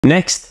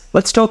Next,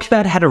 let's talk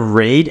about how to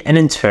read and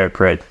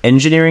interpret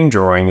engineering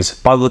drawings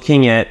by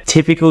looking at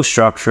typical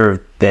structure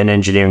of an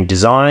engineering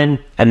design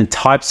and the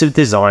types of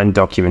design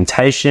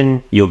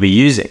documentation you'll be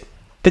using.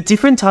 The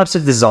different types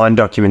of design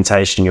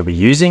documentation you'll be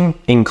using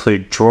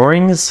include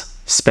drawings,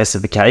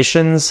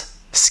 specifications,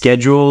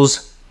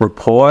 schedules,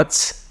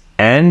 reports,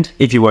 and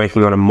if you're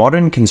working on a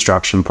modern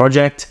construction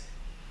project,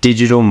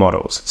 digital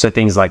models. So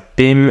things like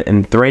BIM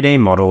and 3D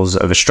models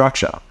of a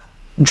structure.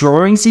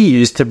 Drawings are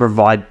used to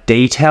provide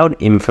detailed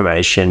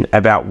information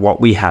about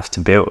what we have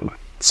to build.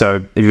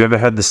 So if you've ever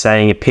heard the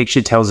saying, a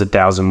picture tells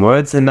 1,000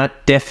 words, then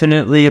that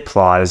definitely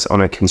applies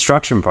on a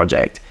construction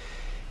project.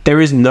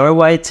 There is no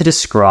way to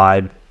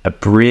describe a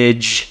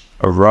bridge,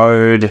 a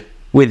road,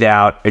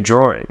 without a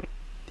drawing.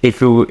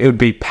 If it would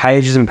be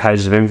pages and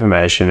pages of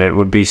information, it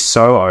would be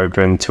so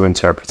open to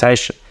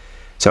interpretation.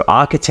 So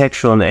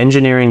architectural and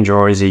engineering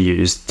drawings are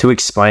used to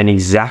explain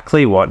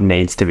exactly what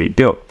needs to be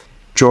built.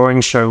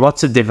 Drawings show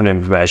lots of different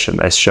information.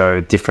 They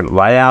show different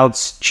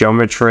layouts,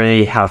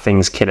 geometry, how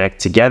things connect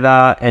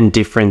together, and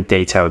different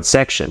detailed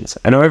sections.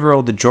 And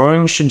overall, the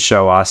drawings should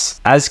show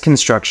us, as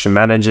construction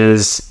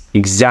managers,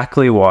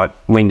 exactly what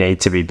we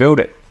need to be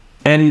building.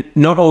 And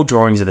not all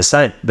drawings are the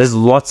same. There's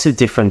lots of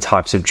different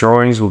types of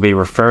drawings we'll be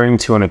referring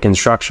to on a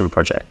construction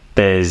project.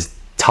 There's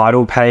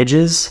title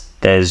pages,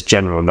 there's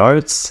general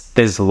notes,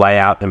 there's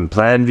layout and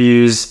plan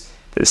views,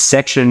 there's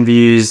section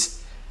views,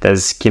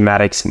 there's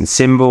schematics and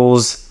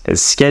symbols,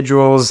 there's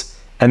schedules,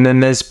 and then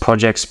there's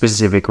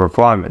project-specific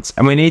requirements.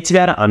 And we need to be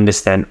able to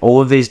understand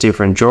all of these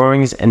different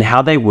drawings and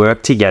how they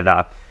work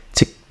together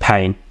to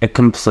paint a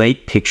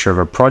complete picture of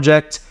a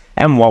project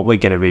and what we're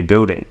going to be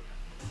building.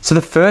 So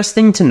the first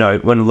thing to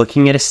note when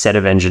looking at a set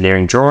of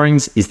engineering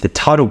drawings is the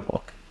title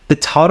block. The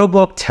title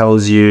block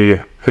tells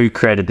you who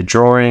created the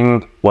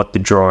drawing, what the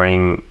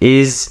drawing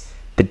is,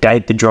 the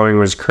date the drawing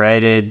was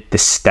created, the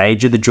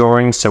stage of the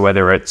drawing, so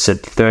whether it's at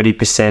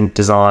 30%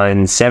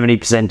 design,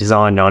 70%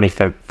 design,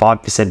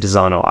 95%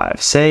 design or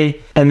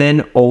IFC, and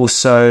then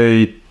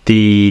also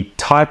the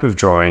type of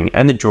drawing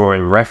and the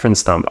drawing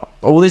reference number.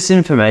 All this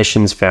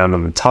information is found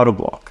on the title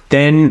block.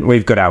 Then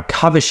we've got our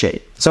cover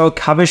sheet. So a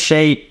cover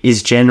sheet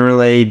is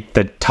generally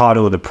the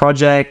title of the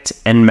project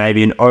and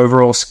maybe an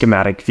overall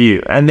schematic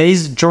view. And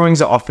these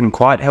drawings are often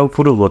quite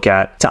helpful to look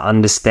at to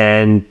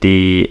understand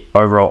the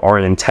overall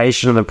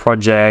orientation of the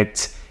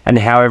project and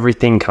how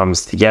everything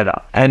comes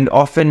together. And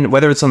often,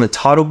 whether it's on the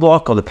title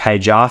block or the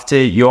page after,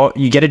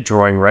 you get a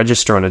drawing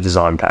register on a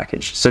design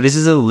package. So this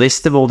is a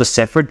list of all the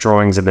separate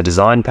drawings in the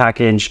design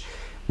package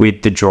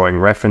with the drawing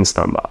reference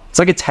number. It's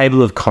like a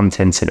table of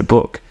contents in a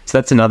book. So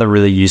that's another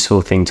really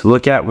useful thing to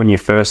look at when you're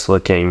first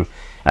looking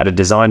at a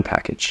design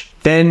package.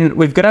 Then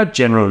we've got our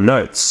general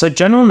notes. So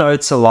general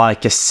notes are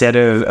like a set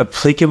of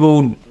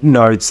applicable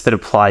notes that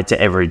apply to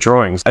every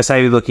drawing. I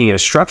say we're looking at a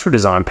structural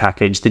design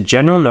package, the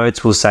general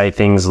notes will say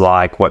things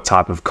like what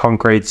type of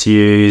concrete's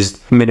used,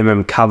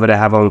 minimum cover to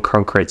have on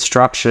concrete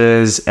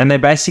structures, and they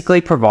basically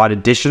provide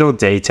additional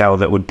detail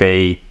that would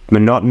be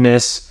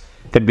monotonous,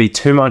 that'd be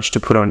too much to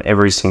put on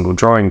every single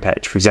drawing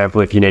page. For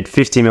example, if you need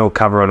 50mm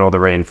cover on all the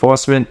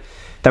reinforcement,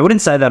 they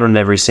wouldn't say that on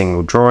every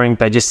single drawing,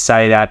 they just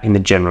say that in the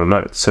general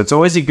notes. So it's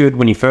always good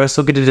when you first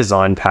look at a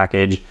design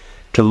package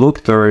to look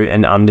through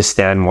and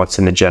understand what's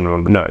in the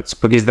general notes,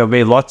 because there'll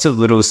be lots of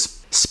little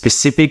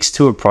specifics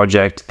to a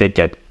project that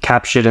get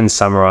captured and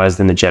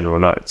summarized in the general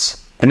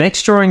notes. The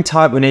next drawing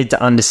type we need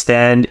to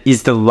understand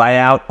is the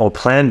layout or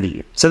plan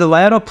view. So the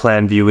layout or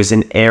plan view is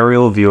an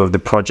aerial view of the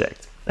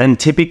project. And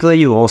typically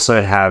you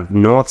also have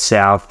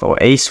north-south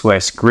or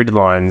east-west grid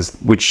lines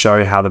which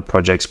show how the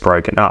project's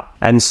broken up.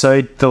 And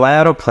so the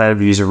layout or plan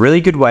view is a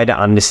really good way to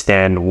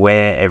understand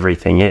where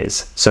everything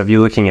is. So if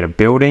you're looking at a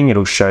building,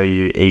 it'll show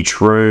you each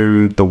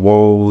room, the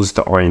walls,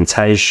 the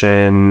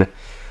orientation,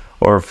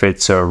 or if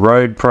it's a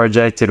road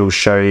project, it'll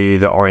show you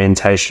the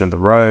orientation of the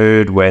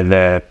road, where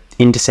the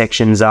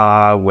intersections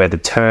are, where the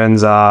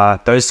turns are,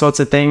 those sorts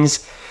of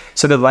things.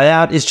 So the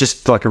layout is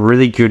just like a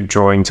really good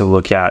drawing to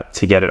look at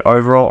to get an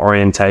overall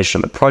orientation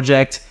of the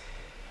project.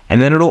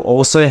 And then it'll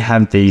also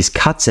have these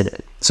cuts in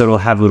it. So it'll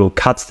have little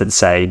cuts that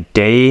say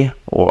D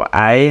or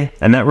A,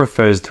 and that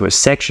refers to a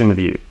section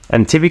view.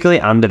 And typically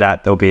under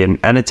that, there'll be an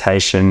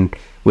annotation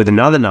with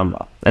another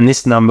number. And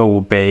this number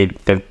will be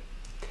the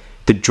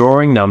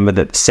drawing number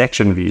that the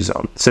section view's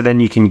on. So then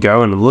you can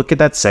go and look at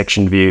that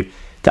section view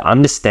to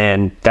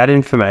understand that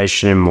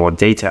information in more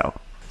detail.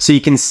 So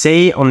you can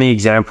see on the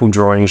example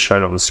drawing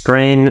shown on the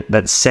screen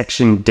that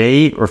section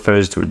D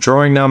refers to a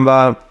drawing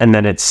number, and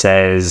then it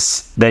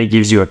says that it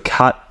gives you a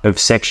cut of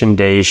section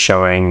D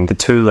showing the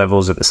 2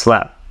 levels of the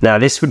slab. Now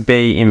this would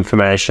be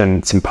information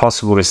it's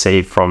impossible to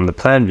see from the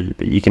plan view,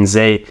 but you can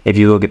see if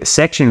you look at the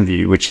section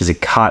view, which is a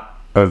cut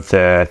of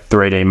the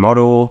 3D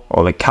model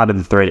or the cut of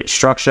the 3D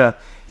structure,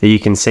 that you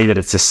can see that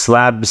it's a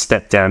slab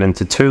stepped down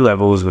into 2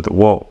 levels with a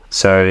wall.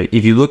 So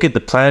if you look at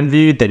the plan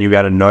view, then you'll be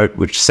able to note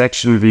which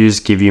section views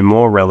give you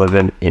more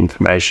relevant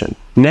information.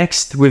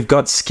 Next, we've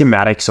got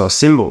schematics or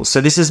symbols. So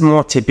this is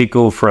more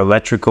typical for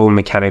electrical,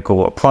 mechanical,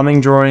 or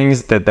plumbing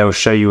drawings, that they'll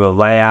show you a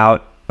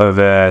layout of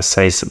a,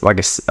 say, like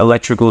a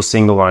electrical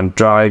single line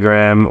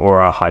diagram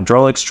or a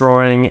hydraulics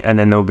drawing, and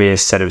then there'll be a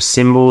set of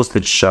symbols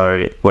that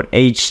show what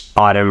each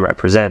item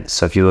represents.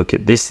 So if you look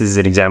at this as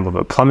an example of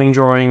a plumbing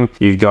drawing,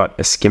 you've got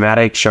a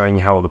schematic showing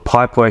how all the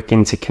pipework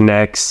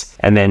interconnects,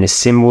 and then a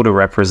symbol to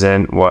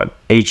represent what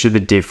each of the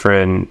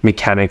different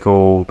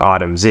mechanical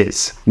items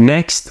is.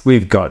 Next,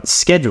 we've got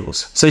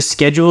schedules. So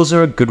schedules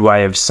are a good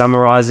way of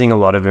summarizing a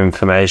lot of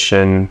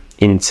information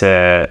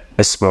into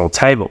a small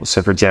table.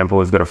 So for example,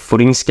 we've got a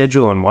footing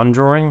schedule on one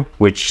drawing,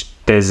 which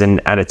there's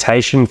an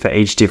annotation for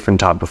each different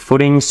type of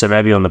footing. So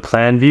maybe on the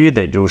plan view,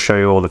 that will show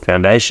you all the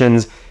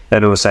foundations.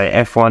 That will say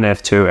F1,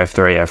 F2,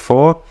 F3,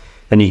 F4.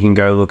 Then you can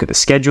go look at the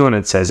schedule and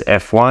it says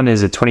F1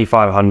 is a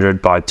 2500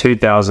 by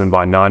 2000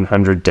 by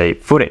 900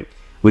 deep footing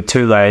with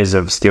 2 layers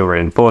of steel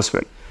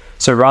reinforcement.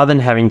 So rather than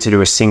having to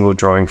do a single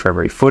drawing for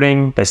every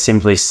footing, they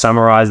simply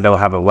summarize. They'll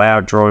have a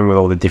layout drawing with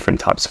all the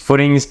different types of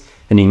footings,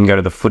 and you can go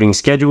to the footing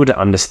schedule to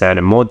understand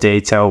in more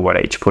detail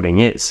what each footing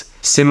is.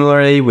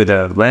 Similarly, with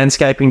a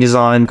landscaping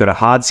design, got a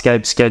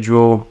hardscape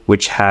schedule,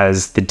 which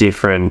has the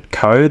different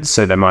codes.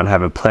 So they might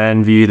have a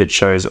plan view that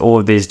shows all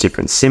of these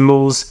different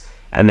symbols,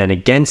 and then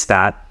against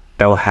that,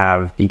 they'll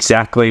have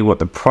exactly what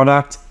the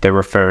product they're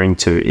referring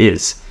to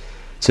is.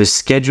 So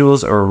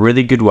schedules are a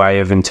really good way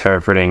of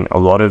interpreting a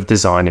lot of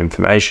design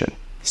information.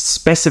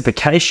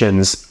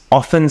 Specifications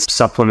often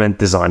supplement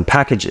design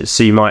packages.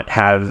 So you might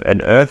have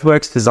an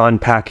earthworks design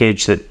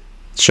package that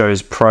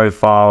shows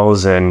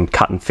profiles and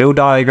cut and fill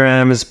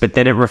diagrams, but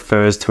then it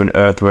refers to an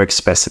earthworks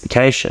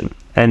specification.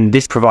 And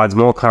this provides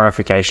more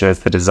clarification as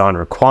to the design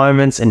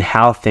requirements and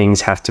how things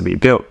have to be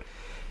built.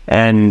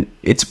 And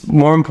it's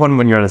more important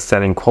when you're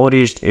understanding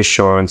quality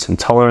assurance and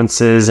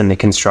tolerances and the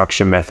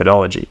construction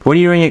methodology. When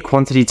you're doing a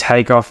quantity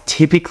takeoff,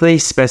 typically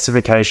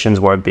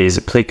specifications won't be as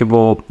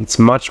applicable. It's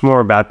much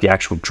more about the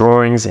actual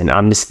drawings and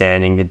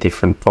understanding the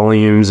different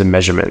volumes and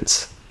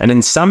measurements. And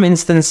in some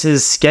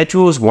instances,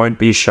 schedules won't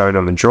be shown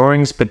on the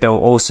drawings, but they'll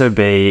also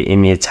be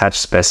in the attached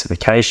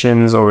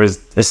specifications or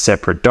as a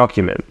separate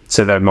document.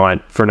 So they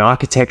might, for an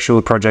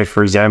architectural project,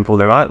 for example,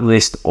 they might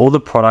list all the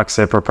products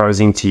they're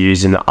proposing to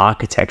use in the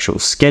architectural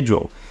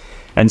schedule.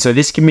 And so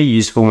this can be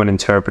useful when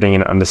interpreting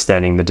and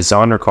understanding the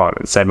design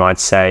requirements. They might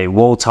say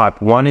wall type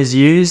 1 is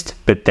used,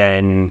 but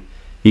then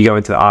you go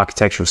into the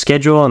architectural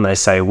schedule and they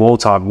say wall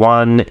type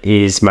 1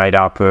 is made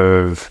up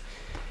of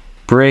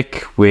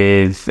brick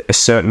with a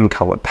certain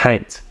color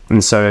paint.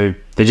 And so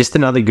they're just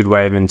another good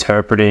way of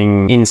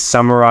interpreting in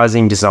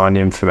summarizing design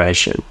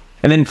information.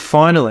 And then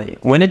finally,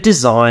 when a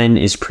design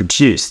is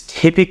produced,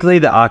 typically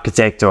the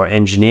architect or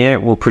engineer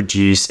will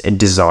produce a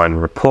design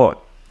report.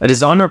 A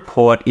design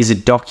report is a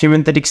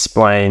document that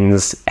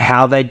explains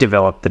how they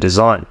developed the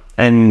design,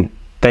 and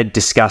they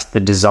discuss the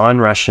design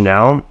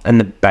rationale and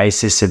the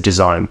basis of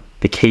design,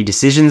 the key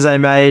decisions they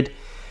made,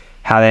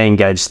 how they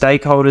engage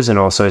stakeholders, and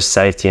also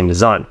safety and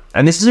design.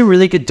 And this is a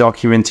really good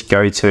document to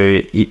go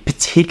to,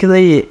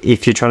 particularly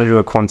if you're trying to do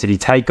a quantity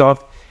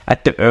takeoff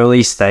at the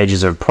early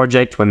stages of a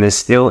project when there's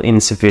still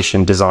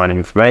insufficient design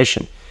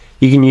information.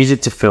 You can use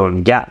it to fill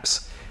in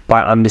gaps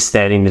by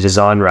understanding the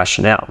design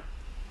rationale.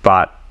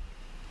 But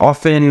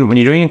often when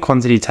you're doing a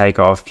quantity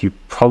takeoff, you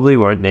probably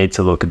won't need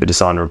to look at the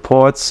design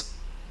reports,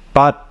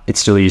 but it's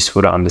still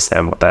useful to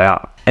understand what they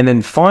are. And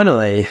then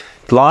finally,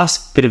 the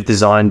last bit of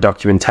design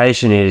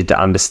documentation needed to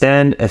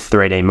understand are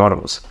 3D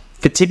models.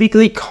 For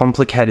typically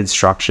complicated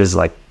structures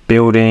like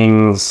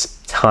buildings,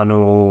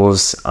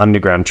 tunnels,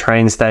 underground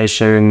train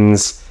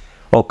stations,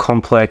 or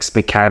complex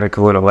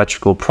mechanical and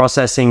electrical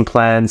processing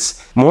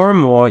plants, more and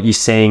more you're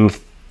seeing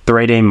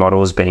 3D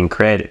models being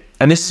created.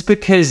 And this is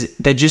because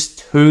they're just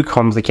too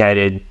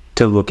complicated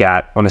to look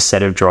at on a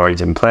set of drawings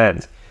and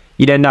plans.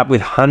 You'd end up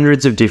with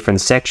hundreds of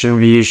different section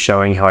views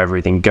showing how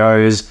everything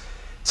goes.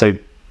 So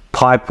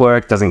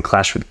pipework doesn't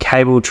clash with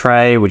cable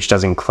tray, which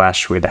doesn't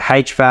clash with a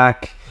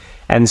HVAC.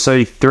 And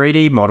so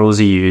 3D models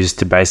are used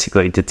to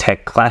basically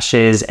detect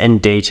clashes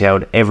and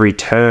detailed every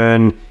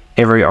turn,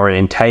 every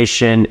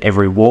orientation,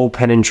 every wall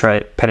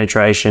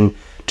penetration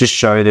to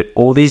show that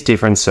all these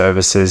different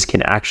services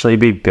can actually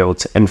be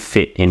built and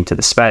fit into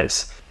the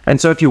space. And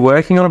so if you're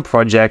working on a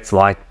project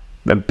like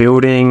a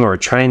building or a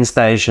train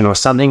station or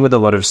something with a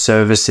lot of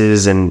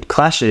services and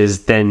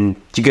clashes, then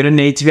you're going to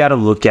need to be able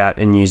to look at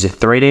and use a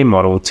 3D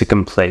model to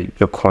complete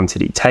your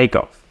quantity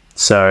takeoff.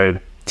 So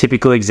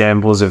typical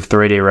examples of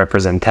 3D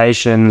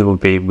representation will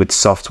be with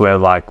software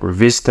like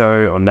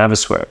Revisto or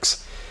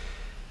Navisworks.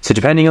 So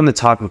depending on the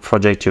type of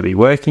project you'll be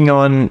working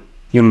on,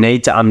 you'll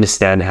need to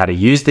understand how to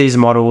use these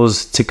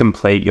models to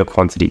complete your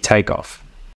quantity takeoff.